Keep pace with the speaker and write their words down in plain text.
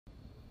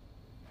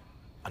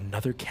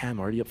Another cam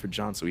already up for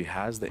John, so he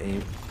has the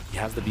aim. He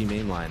has the B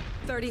main line.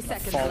 30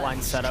 seconds Fall left.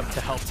 line setup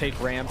to help take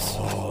ramps.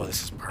 Oh,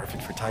 this is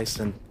perfect for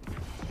Tyson.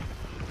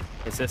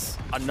 Is this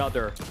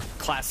another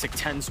classic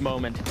TENS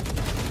moment?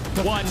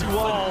 One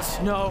falls.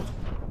 No.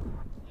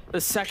 The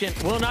second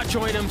will not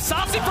join him.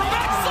 Sacy from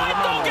backside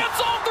though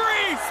gets all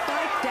three.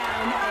 Spike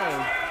down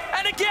A.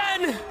 And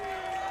again,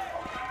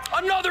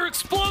 another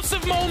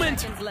explosive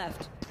moment. Seconds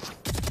left.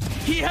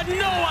 He had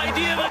no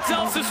idea that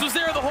Celsius was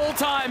there the whole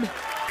time.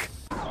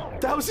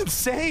 That was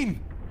insane.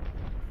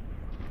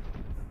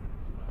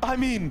 I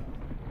mean,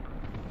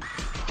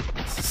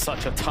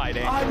 Such a tight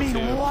angle.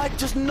 Too. What?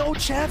 Just no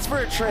chance for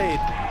a trade.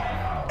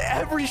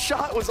 Every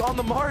shot was on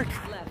the mark.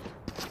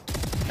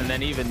 And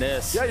then even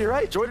this. Yeah, you're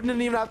right. Jordan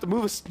didn't even have to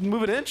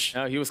move an inch.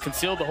 No, he was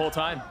concealed the whole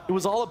time. It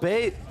was all a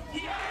bait.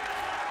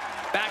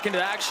 Back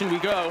into action we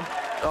go.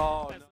 Oh.